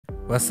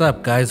What's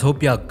up, guys?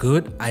 Hope y'all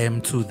good. I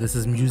am too. This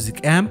is Muzik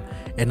and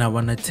I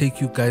want to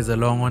take you guys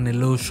along on a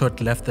little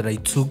short left that I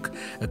took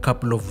a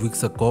couple of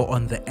weeks ago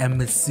on the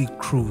MSC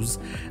cruise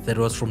that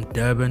was from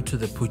Durban to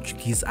the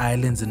Portuguese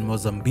islands in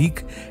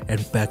Mozambique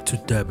and back to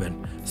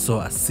Durban. So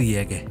I'll see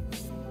you again.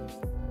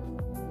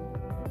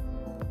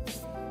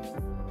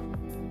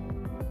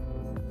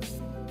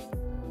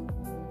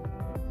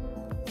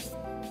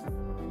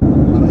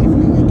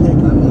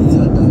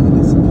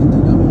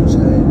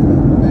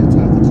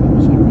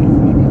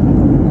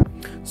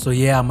 So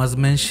yeah, I must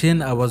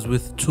mention I was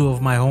with two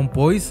of my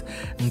homeboys,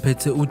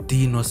 Mpete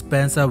Udino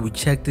Spencer. We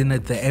checked in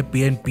at the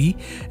Airbnb.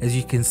 As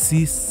you can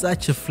see,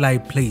 such a fly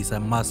place, I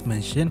must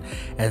mention.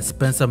 And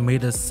Spencer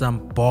made us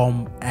some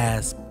bomb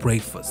ass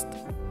breakfast.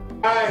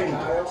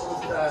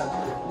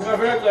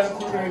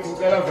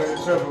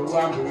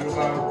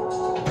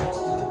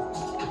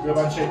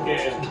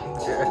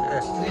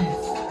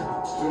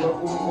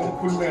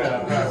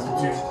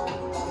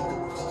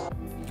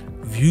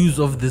 Views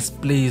of this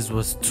place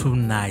was too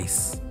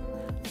nice.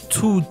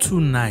 Too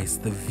nice.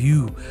 The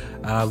view,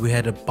 we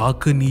had a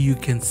balcony. You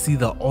can see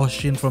the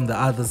ocean from the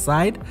other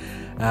side.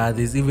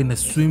 There's even a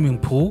swimming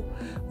pool,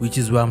 which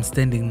is where I'm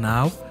standing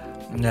now.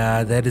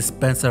 That is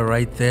Spencer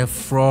right there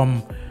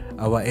from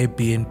our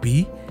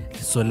Airbnb.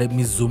 So let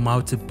me zoom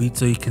out a bit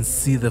so you can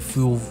see the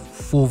full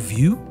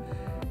view.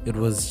 It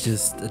was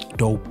just a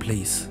dope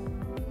place.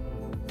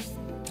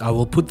 I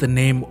will put the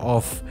name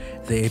of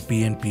the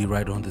Airbnb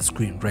right on the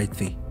screen right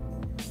there.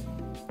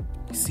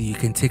 See, you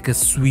can take a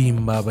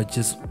swim, but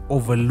just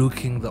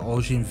overlooking the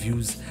ocean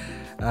views.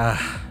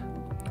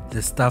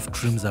 The stuff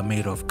dreams are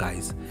made of,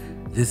 guys.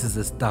 This is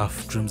the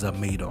stuff dreams are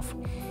made of.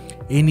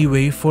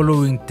 Anyway,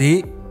 following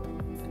day,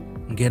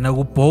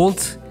 Ngenago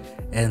bolt,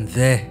 and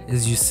there,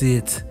 as you see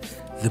it,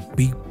 the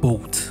big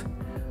boat,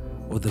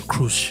 or the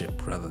cruise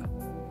ship, rather.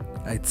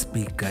 It's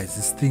big, guys.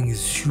 This thing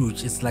is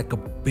huge. It's like a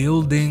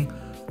building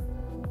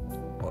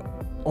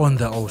on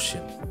the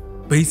ocean,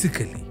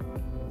 basically.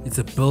 It's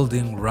a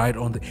building right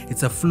on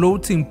it's a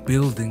floating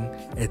building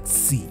at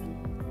sea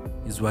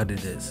is what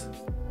it is.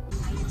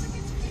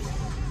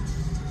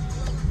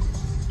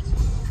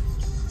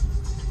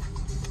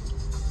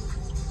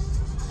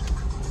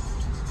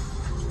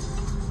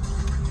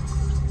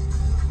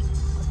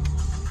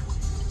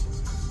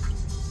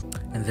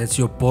 And that's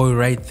your boy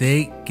right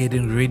there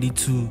getting ready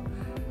to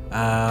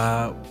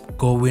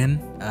go in.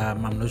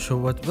 I'm not sure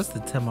what's the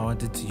term I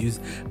wanted to use,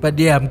 but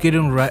yeah, I'm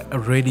getting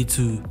ready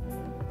to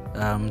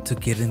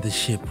get in the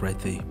ship right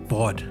there.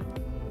 Board,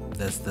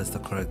 that's the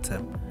correct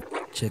term.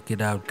 Check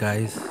it out,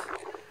 guys.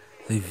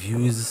 The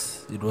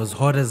views, it was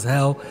hot as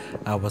hell.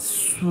 I was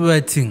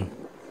sweating,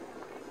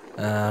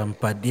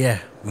 but yeah,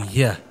 we're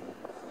here.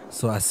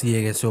 So I see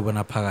you guys.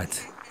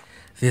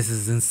 This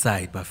is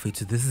inside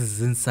Bafetu. This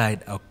is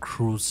inside a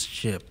cruise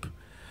ship.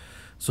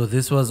 So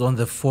this was on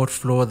the 4th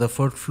floor. The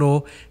 4th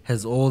floor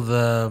has all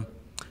the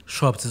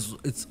shops.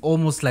 It's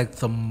almost like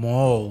the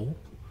mall,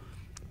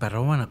 but I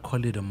don't want to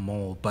call it a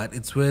mall, but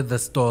it's where the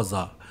stores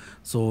are.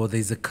 So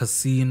there's a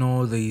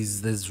casino,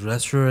 there's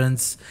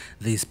restaurants,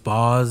 there's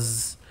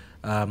bars.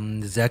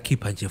 There's a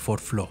keep on your 4th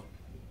floor.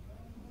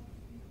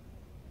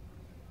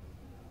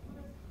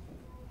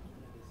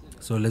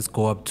 So let's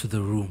go up to the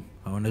room.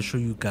 I want to show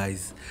you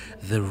guys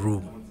the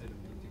room.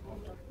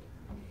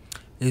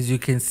 As you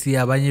can see,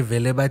 abanye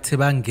vele bathe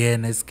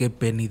bangena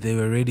escapeni, they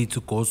were ready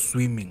to go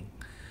swimming.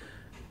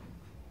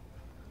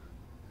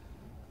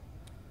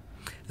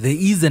 There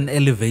is an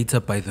elevator,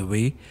 by the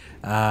way.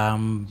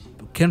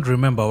 Can't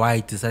remember why I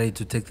decided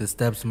to take the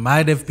steps.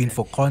 Might have been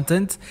for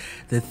content.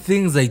 The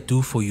things I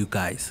do for you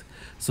guys.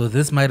 So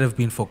this might have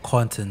been for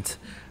content.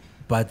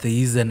 But there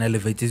is an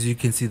elevator. As you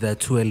can see, there are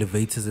 2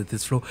 elevators at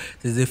this floor.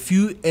 There's a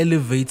few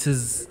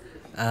elevators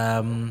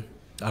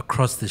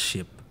across the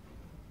ship.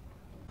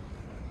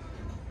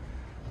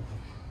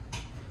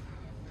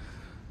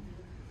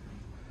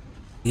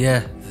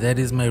 Yeah, that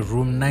is my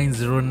room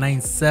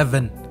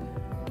 9097.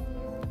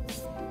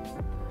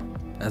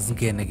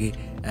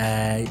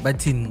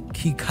 But in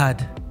key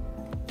card.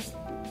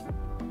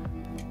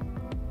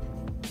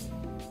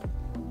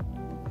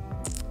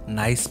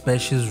 Nice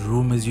spacious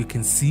room, as you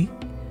can see.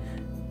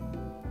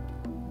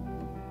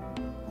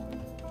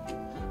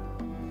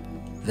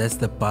 That's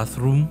the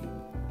bathroom.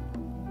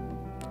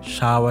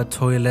 Shower,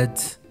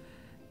 toilet,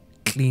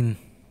 clean.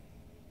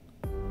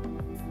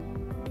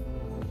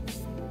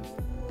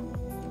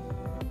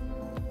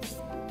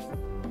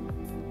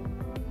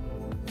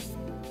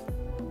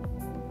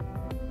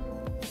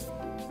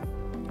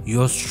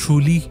 Yours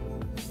truly.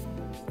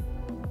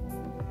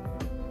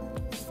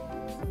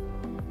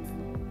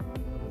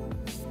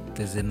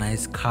 There's a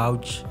nice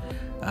couch,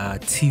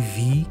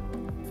 TV,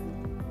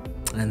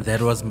 and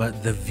that was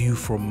the view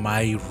from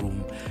my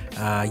room.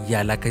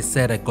 Yeah, like I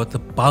said, I got the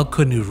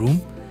balcony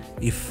room.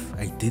 If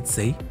I didn't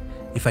say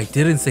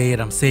it,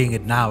 I'm saying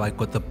it now. I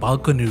got the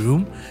balcony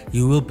room.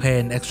 You will pay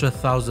an extra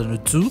 1,000 or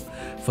 2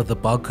 for the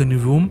balcony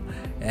room,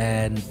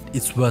 and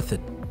it's worth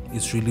it.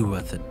 It's really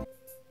worth it.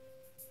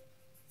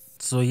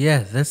 So yeah,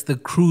 that's the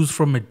cruise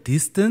from a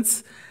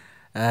distance.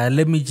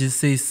 Let me just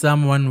say,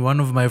 one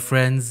of my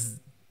friends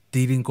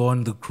didn't go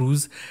on the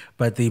cruise,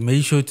 but they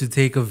made sure to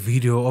take a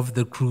video of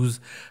the cruise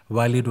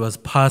while it was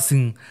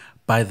passing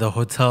by the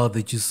hotel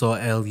that you saw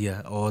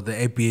earlier, or the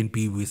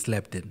Airbnb we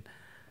slept in.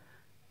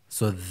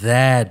 So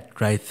that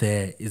right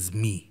there is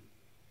me.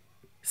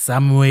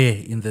 Somewhere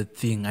in the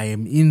thing, I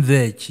am in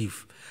there,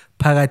 chief.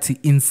 Pagati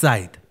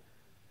inside.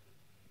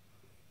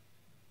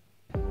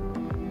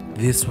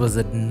 This was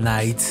at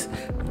night.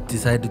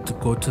 Decided to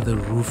go to the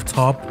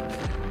rooftop.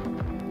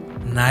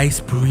 Nice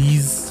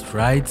breeze,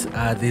 right?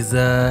 There's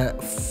a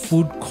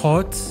food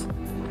court.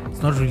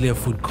 It's not really a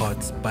food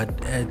court, but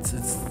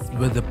it's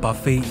where the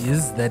buffet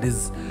is. That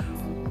is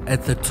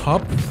at the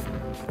top.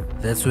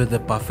 That's where the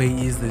buffet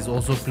is. There's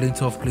also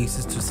plenty of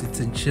places to sit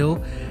and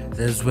chill.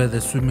 There's where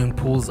the swimming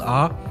pools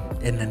are,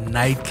 and the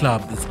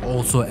nightclub is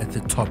also at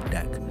the top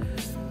deck.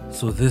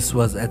 So this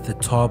was at the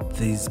top.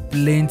 There's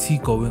plenty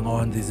going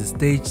on. There's a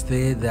stage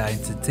there. There are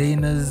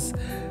entertainers.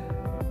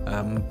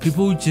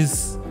 People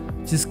just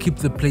keep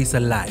the place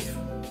alive,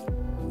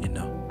 you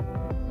know.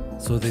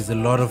 So there's a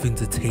lot of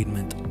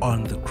entertainment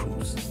on the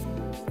cruise.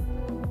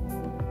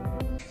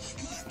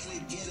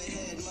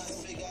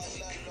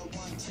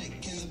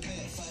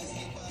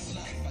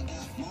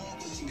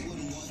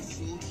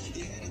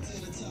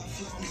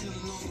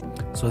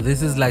 So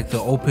this is like the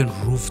open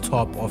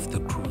rooftop of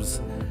the cruise.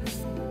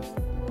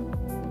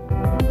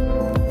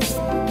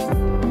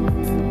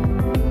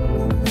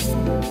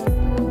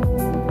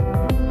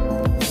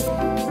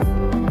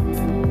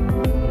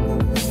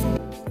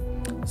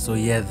 So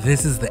yeah,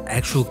 this is the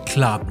actual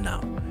club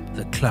now.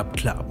 The club.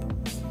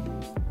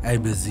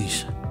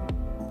 Ayibezisha.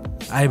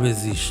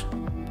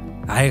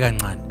 Hayi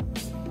kancane.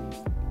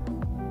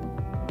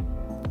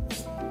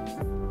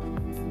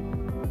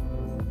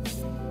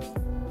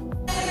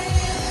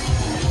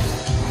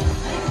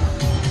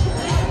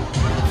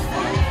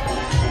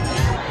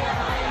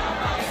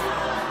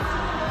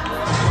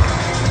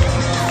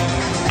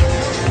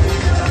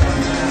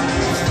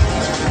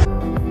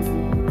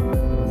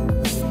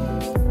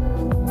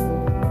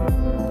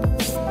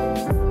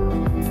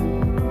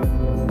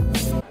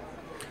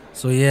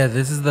 So yeah,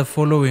 this is the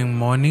following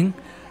morning.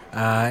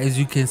 As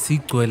you can see,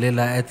 Gwelela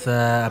at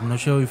the, I'm not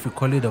sure if you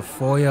call it a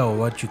foyer or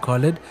what you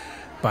call it,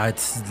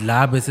 but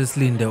la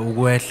basically in the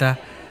Ugwehla,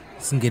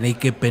 singene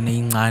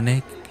ikepene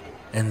incane,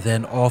 and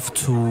then off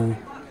to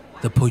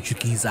the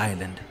Portuguese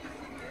island.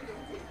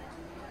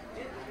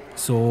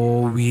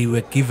 So we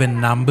were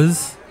given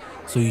numbers,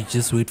 so you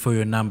just wait for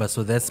your number.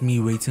 So that's me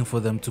waiting for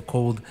them to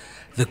call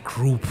the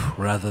group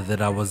rather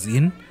that I was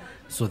in,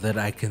 so that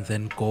I can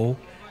then go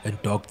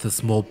and dock the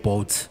small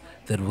boat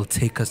that will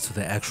take us to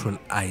the actual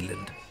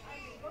island.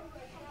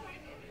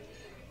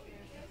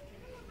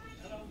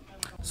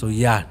 So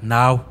yeah,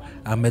 now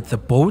I'm at the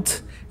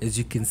boat. As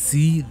you can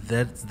see,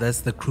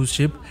 that's the cruise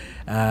ship.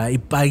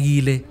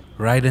 Ipagile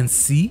Ride and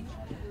See,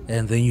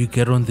 and then you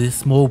get on this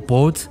small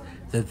boat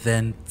that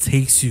then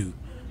takes you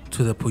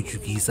to the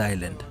Portuguese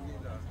island.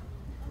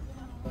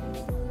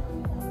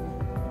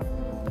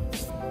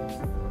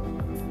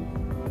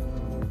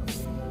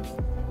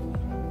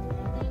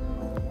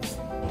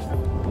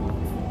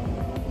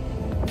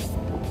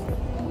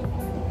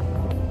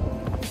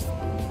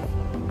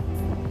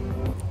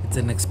 It's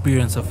an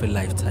experience of a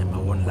lifetime, I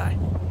won't lie.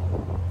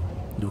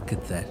 Look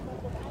at that.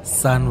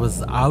 Sun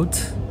was out.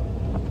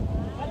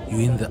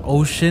 You're in the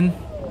ocean.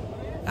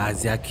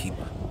 Aziakib.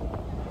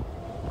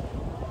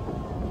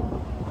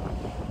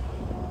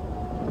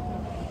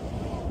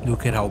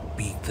 Look at how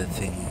big the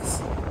thing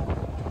is.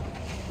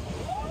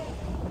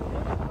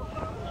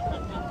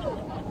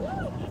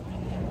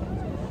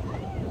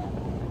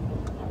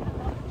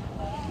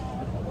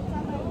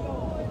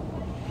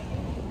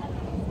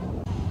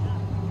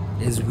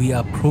 As we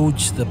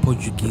approach the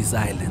Portuguese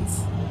islands,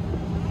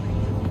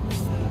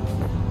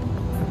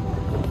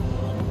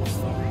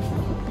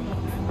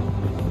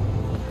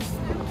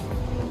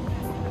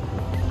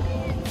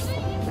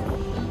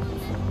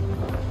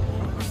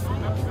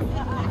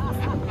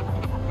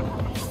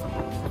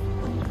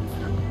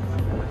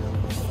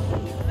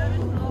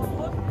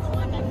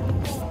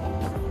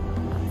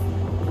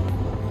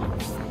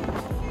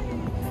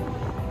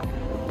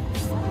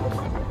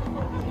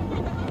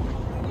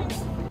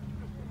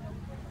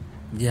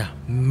 yeah,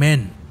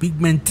 big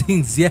man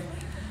things, yeah.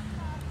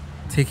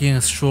 Taking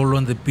a stroll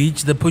on the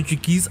beach. The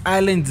Portuguese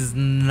island is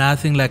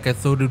nothing like I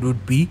thought it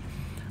would be.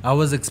 I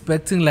was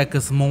expecting like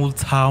a small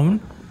town,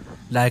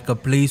 like a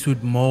place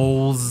with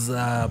malls,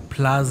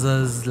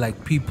 plazas,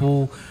 like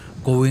people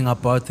going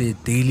about their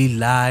daily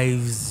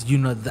lives. You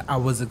know, I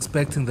was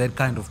expecting that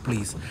kind of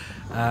place.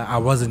 I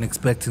wasn't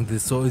expecting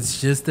this, so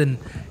it's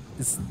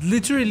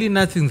literally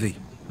nothing there.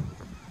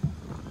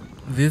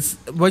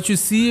 What you're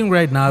seeing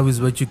right now is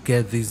what you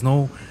get. There's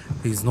no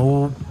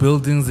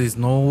buildings, there's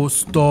no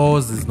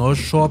stores, there's no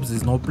shops,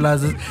 there's no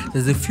plazas.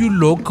 There's a few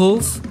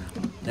locals.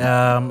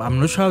 I'm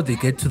not sure how they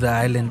get to the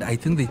island. I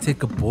think they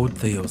take a boat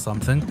there or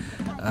something.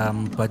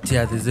 But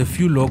yeah, there's a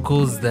few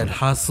locals that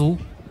hustle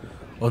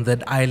on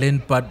that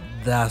island, but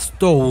there are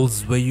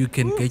stalls where you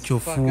can get your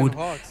food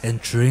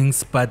and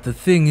drinks, but the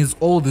thing is,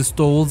 all the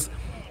stalls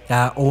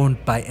are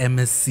owned by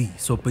MSC.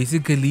 So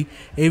basically,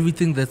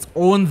 everything that's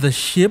on the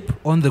ship,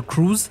 on the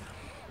cruise,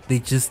 they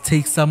just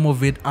take some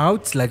of it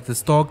out, like the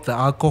stock, the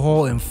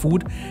alcohol and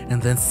food,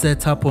 and then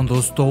set up on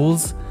those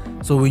stalls.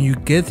 So when you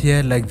get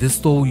here, like this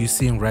stall you're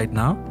seeing right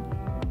now,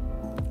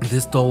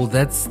 this stall,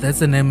 that's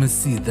an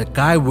MSC. The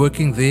guy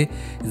working there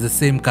is the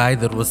same guy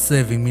that was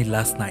serving me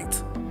last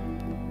night.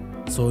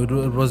 So it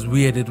was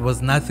weird. It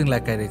was nothing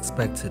like I'd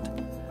expected,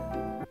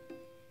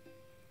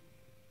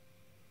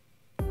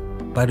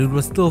 but it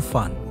was still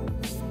fun.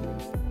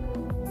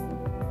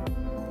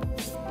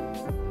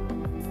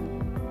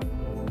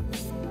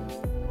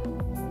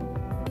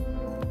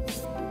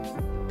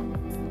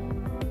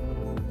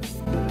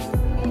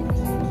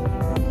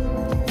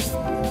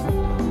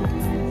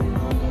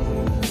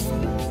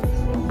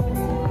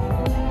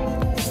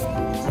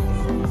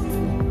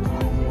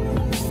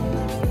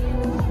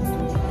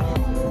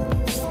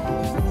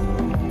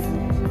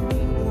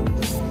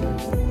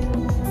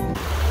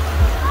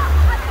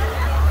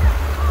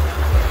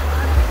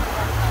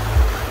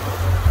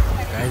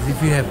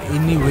 If you have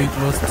any weight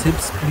loss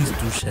tips, please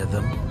do share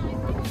them.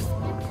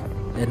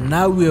 And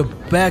now we are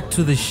back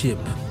to the ship.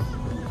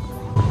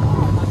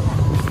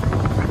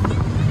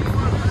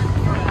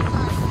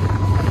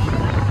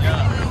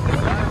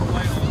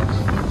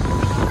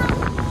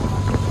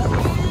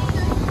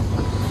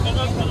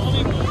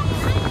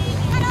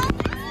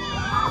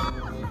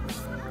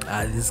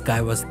 This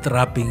guy was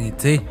trapping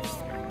it, eh?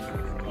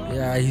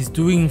 Yeah, he's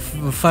doing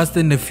Fast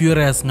and the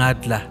Furious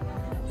ngatla,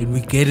 and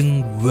we're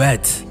getting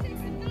wet.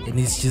 And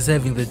he's just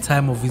having the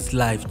time of his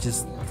life,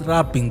 just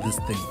trapping this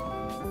thing.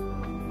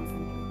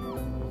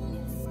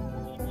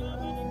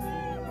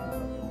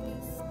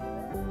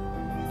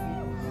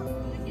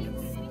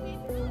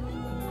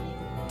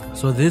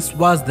 So this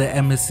was the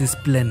MSC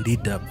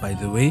Splendida, by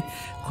the way,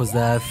 because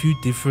there are a few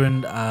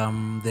different,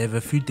 they have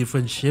a few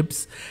different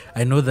ships.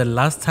 I know the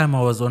last time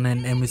I was on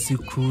an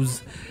MSC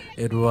cruise,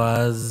 it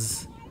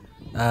was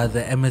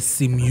the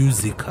MSC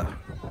Muzik.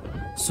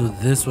 So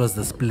this was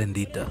the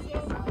Splendida.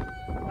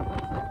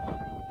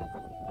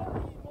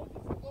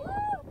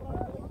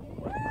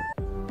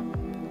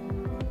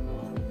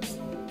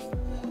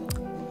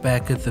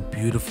 Back at the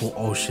beautiful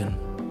ocean.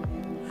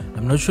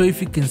 I'm not sure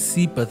if you can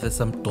see, but there's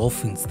some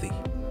dolphins there.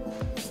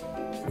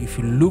 If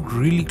you look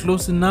really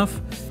close enough,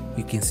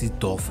 you can see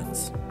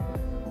dolphins.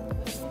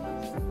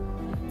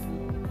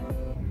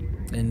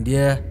 And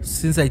yeah,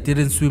 since I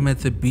didn't swim at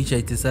the beach, I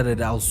decided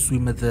I'll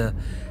swim at the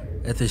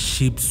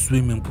ship's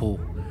swimming pool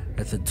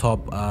at the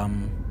top, at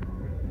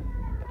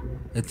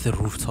the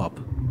rooftop.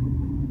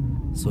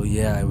 So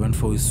yeah, I went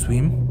for a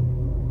swim.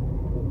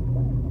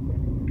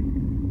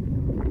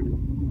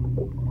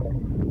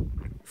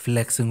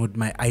 Flexing with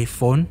my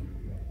iPhone.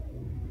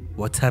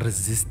 Water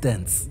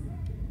resistance.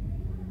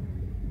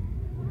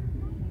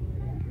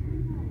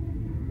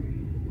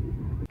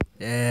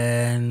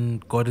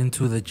 And got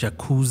into the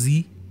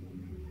jacuzzi.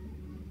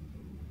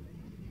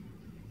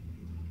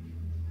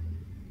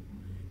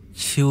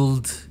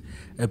 Chilled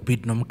a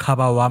bit.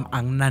 Nomkhaba wam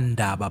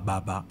angnandaba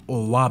baba.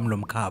 Or wam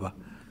nomkhaba.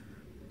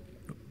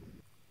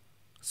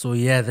 So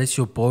yeah, that's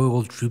your boy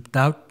all dripped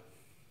out.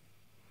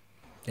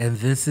 And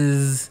this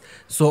is,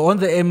 so on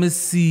the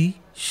MSC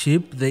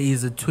ship, there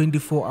is a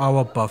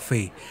 24-hour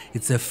buffet.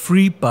 It's a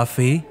free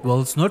buffet. Well,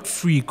 it's not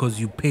free because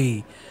you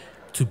pay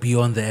to be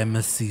on the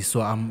MSC.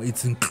 So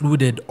it's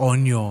included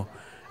on your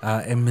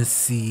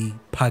MSC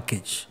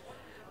package.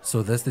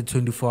 So that's the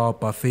 24-hour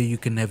buffet. You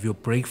can have your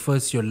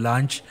breakfast, your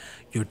lunch,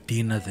 your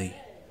dinner there.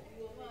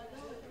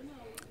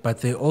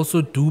 But they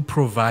also do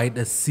provide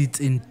a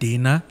sit-in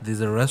dinner. There's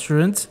a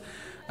restaurant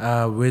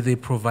where they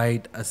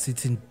provide a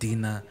sit-in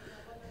dinner.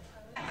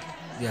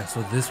 Yeah,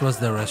 so this was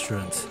the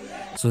restaurant.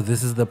 So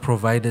this is the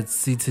provided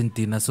sit-in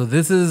dinner. So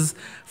this is,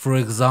 for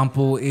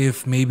example,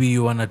 if maybe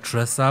you want to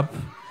dress up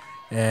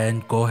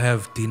and go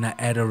have dinner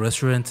at a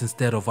restaurant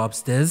instead of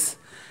upstairs,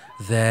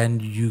 then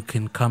you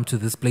can come to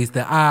this place.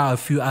 There are a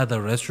few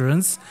other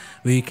restaurants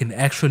where you can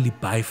actually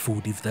buy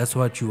food if that's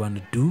what you want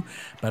to do.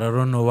 But I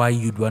don't know why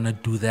you'd want to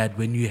do that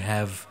when you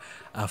have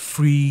a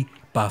free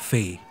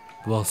buffet.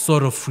 Well,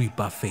 sort of free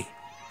buffet.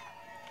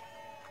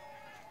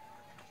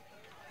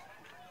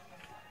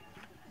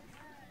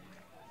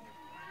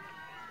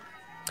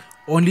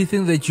 Only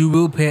thing that you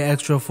will pay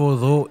extra for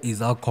though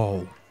is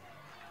alcohol.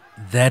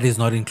 That is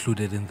not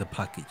included in the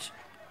package.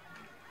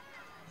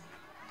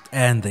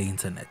 And the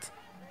internet.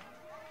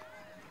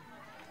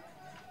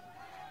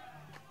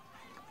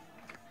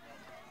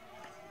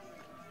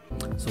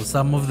 So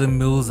some of the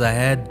meals I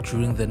had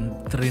during the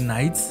 3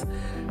 nights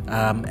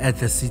at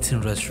the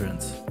sit-in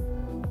restaurant.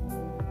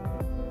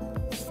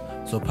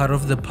 So part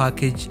of the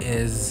package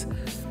is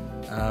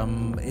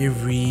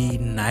every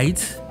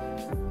night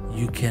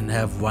you can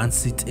have one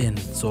sit-in,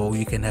 so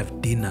you can have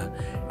dinner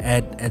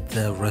at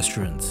the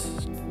restaurant.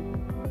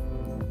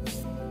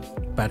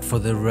 But for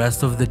the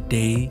rest of the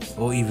day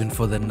or even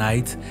for the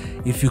night,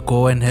 if you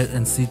go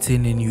and sit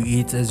in and you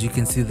eat, as you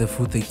can see, the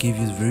food they give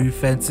you is very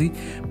fancy,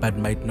 but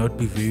might not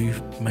be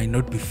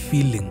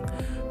filling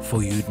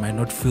for you. It might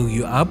not fill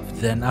you up.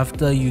 Then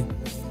after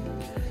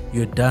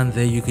you're done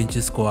there, you can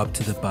just go up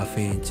to the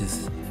buffet and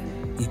just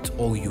eat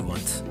all you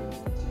want.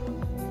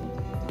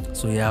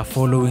 So yeah,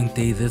 following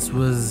day, this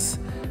was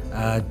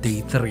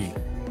day 3.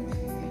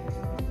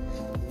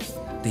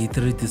 Day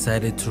 3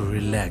 decided to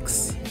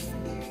relax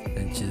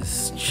and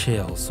just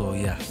chill. So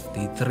yeah,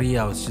 day 3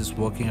 I was just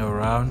walking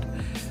around,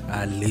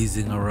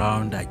 lazing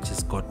around. I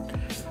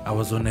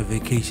was on a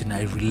vacation.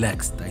 I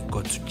relaxed. I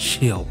got to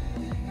chill.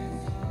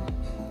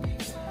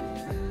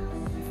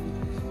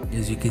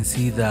 As you can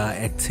see, the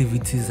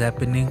activities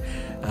happening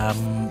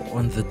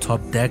on the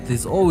top deck.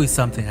 There's always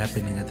something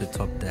happening at the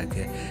top deck.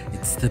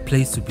 It's the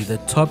place to be. The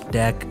top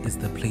deck is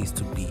the place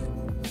to be.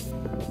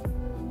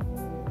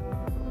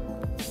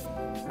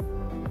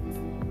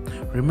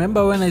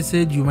 Remember when I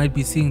said you might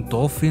be seeing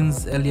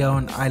dolphins earlier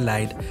on? I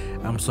lied.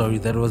 I'm sorry,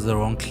 that was the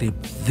wrong clip.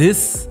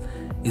 This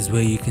is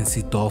where you can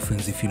see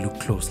dolphins if you look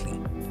closely.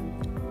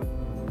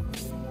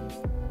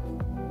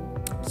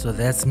 So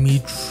that's me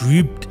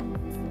tripped.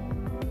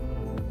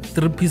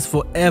 3-piece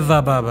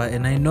forever, baba.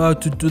 And I know how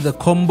to do the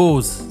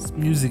combos. It's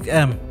Muzik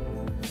M.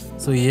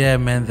 So yeah,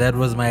 man, that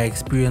was my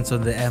experience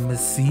on the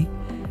MSC.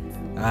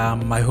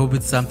 I hope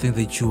it's something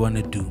that you want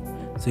to do.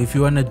 So if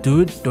you want to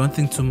do it, don't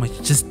think too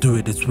much. Just do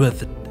it. It's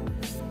worth it.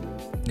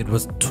 It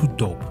was too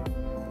dope.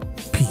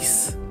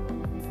 Peace.